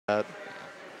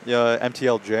Yeah,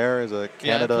 MTL Jer is a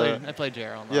Canada. Yeah, I played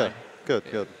Jer online. Yeah, good,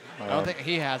 good. I don't think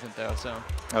he hasn't though, so.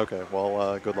 Okay,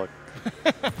 well, good luck.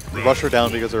 Rush her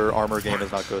down because her armor game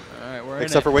is not good. All right, we're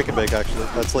Except for Wake and Bake, actually.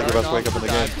 That's like your best wake up in the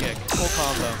game. Kick. Full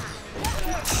combo.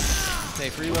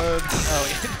 Safe reload. Oh,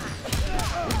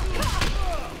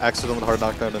 Accidental hard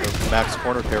knockdown and a max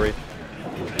corner carry.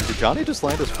 Did Johnny just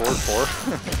land his forward 4?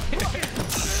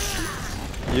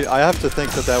 I have to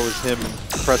think that that was him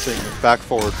pressing back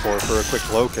forward 4 for a quick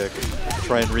low kick to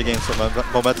try and regain some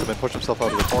momentum and push himself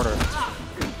out of the corner.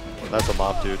 That's a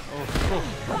mop, dude.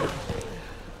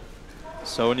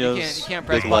 Sonia's you can't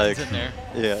press big leg. In there.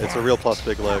 Yeah, it's a real plus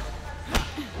big leg.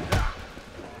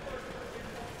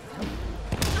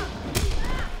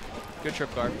 Good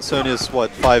trip guard. Sonia's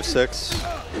what, 5'6"?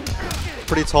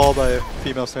 Pretty tall by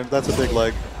female standard. That's a big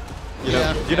leg. You know,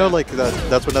 yeah, you know, like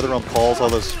that's what NetherRealm calls all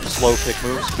those slow kick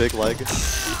moves, big leg.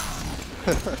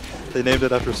 They named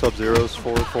it after Sub-Zero's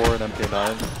forward 4 and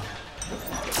MK9.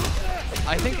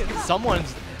 I think someone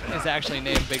is actually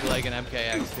named Big Leg in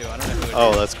MKX too. I don't know who it is.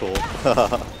 Oh, that's cool.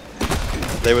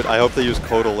 They would. I hope they use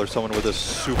Kodal or someone with a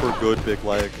super good big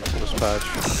leg this patch.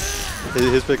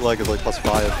 His big leg is like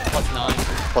 +5. +9.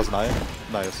 +9?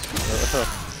 Nice.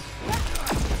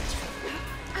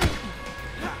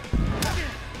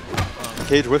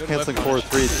 Cage whiff canceling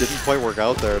 4-3 didn't quite work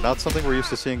out there. Not something we're used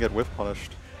to seeing get whiff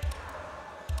punished.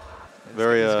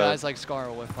 Very. These guys like Scar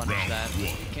will whiff punish that.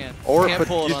 Can't Or can't but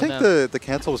pull do you it think on them. the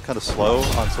cancel was kind of slow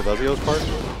on Silvezio's part?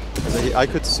 I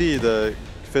could see the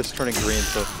fist turning green,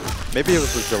 so maybe it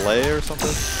was a delay or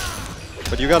something.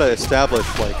 But you got to establish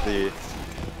like the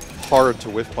hard to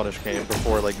whiff punish game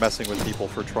before like messing with people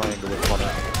for trying to whiff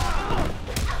punish.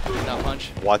 That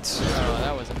punch. What? Oh,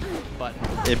 that was a button.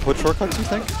 Input shortcuts, you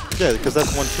think? Yeah, because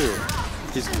that's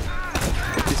 1-2. He's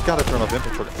got to turn off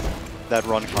input shortcuts. That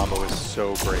run combo is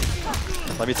so great.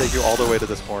 Let me take you all the way to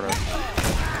this corner.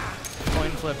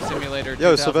 Coin flip simulator.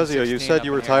 Yo, Silvezio, you said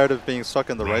you were tired of being stuck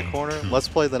in the right corner. Let's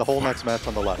play the whole next match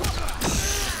on the left.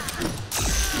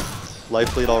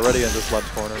 Life lead already in this left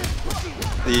corner.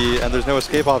 And there's no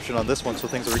escape option on this one, so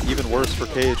things are even worse for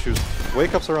Cage, whose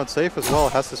wake-ups are unsafe as well.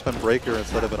 Has to spend Breaker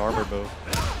instead of an armored move.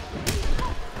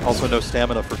 Also no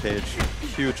stamina for Cage.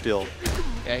 Huge deal.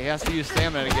 Yeah, he has to use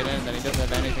stamina to get in, then he doesn't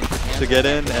have anything to cancel. To get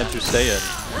in and to stay in.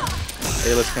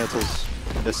 A-list cancels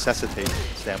necessitate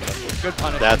stamina. Good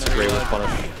punish. That's great with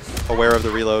punish. Aware of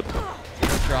the reload.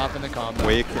 Drop in the combo.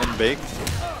 Wake and bake.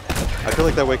 I feel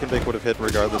like that wake and bake would have hit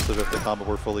regardless of if the combo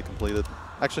were fully completed.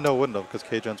 Actually, no, it wouldn't have, because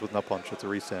Cage ends with nut punch. It's a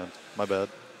restand. My bad.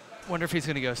 Wonder if he's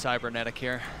going to go cybernetic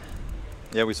here.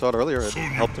 Yeah, we saw it earlier. It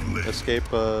helped him escape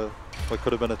what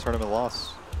could have been a tournament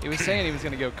loss. He was saying he was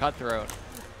going to go cutthroat.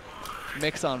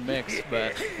 Mix on mix,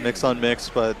 but... Mix on mix,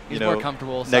 but, you know, more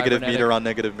comfortable negative meter on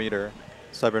negative meter.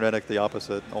 Cybernetic, the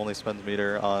opposite, only spends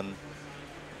meter on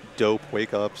dope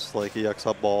wake-ups like EX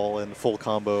up ball and full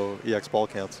combo EX ball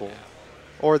cancel.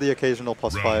 Or the occasional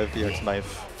 +5 EX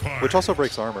knife, which also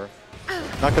breaks armor.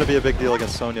 Not going to be a big deal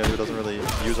against Sonia, who doesn't really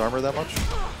use armor that much.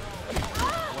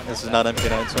 This is not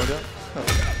MK9 Sonia.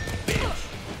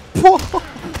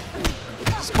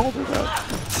 Just called her that.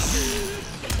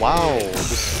 Wow,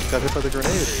 just got hit by the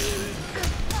grenade.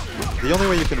 The only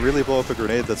way you can really blow up a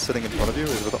grenade that's sitting in front of you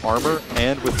is with armor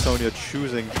and with Sonia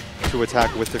choosing to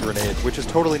attack with the grenade, which is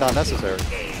totally not necessary.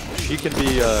 She can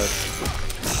be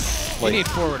you need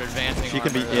forward advancing. She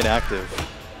can be inactive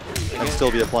and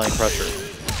still be applying pressure.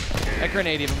 That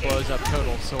grenade even blows up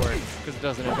total sword because it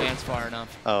doesn't advance far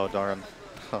enough. Oh, darn.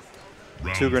 Huh.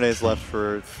 2 grenades left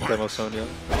for Demo Sonia.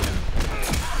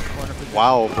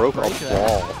 Wow, broke a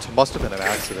ball. It must have been an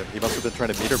accident. He must have been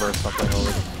trying to meter burn something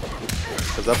already.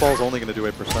 Because that ball's only going to do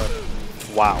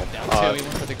 8%. Wow. Down 2, he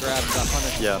went for the grab and got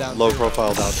punished. Yeah, down low 2.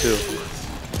 profile down 2.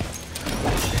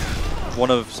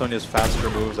 One of Sonia's faster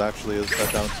moves actually is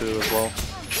that down 2 as well.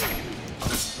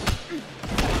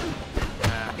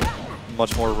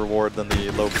 Much more reward than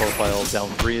the low profile down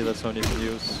 3 that Sonia can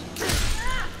use.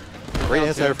 Great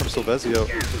anti-air from Silvezio.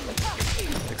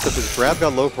 Except his grab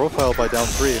got low profile by down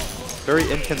 3. Very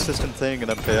inconsistent thing in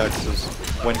MKX is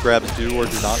when grabs do or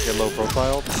do not get low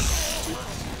profiled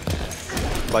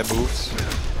by moves.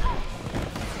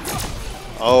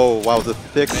 Oh, wow, the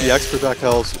thick EX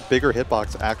projectiles, bigger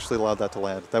hitbox actually allowed that to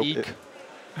land. That,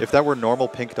 if that were normal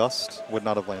pink dust, would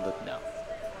not have landed. No.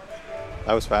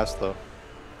 That was fast, though.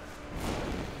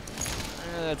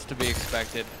 That's to be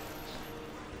expected.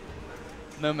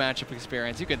 No matchup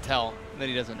experience. You can tell that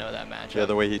he doesn't know that matchup. Yeah,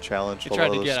 the way he challenged a lot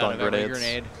of those stun grenades.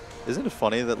 Grenade. Isn't it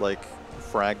funny that, like,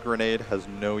 frag grenade has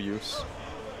no use?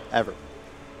 Ever.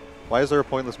 Why is there a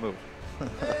pointless move?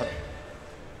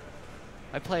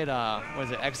 I played, what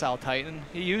is it, Exile Titan?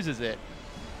 He uses it,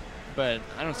 but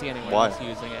I don't see anyone Why? else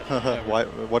using it. Why?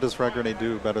 What does Frag Grenade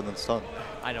do better than stun?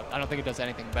 I don't think it does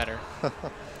anything better.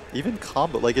 Even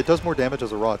combo, like it does more damage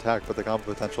as a raw attack, but the combo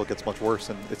potential gets much worse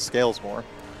and it scales more.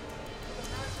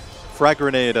 Frag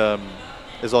Grenade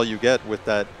is all you get with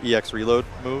that EX reload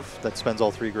move that spends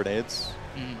all 3 grenades.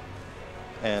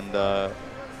 And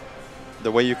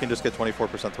the way you can just get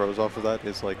 24% throws off of that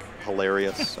is like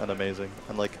hilarious and amazing.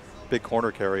 And like big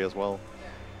corner carry as well.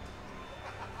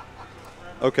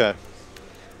 Okay.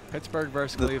 Pittsburgh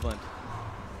versus Cleveland.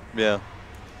 Yeah.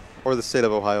 Or the state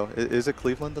of Ohio. Is it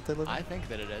Cleveland that they live in? I think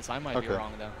that it is. I might be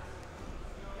wrong, though.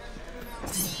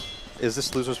 Is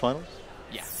this losers finals?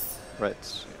 Yeah. Right.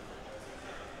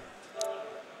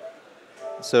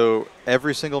 So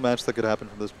every single match that could happen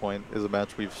from this point is a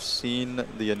match we've seen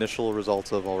the initial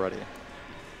results of already.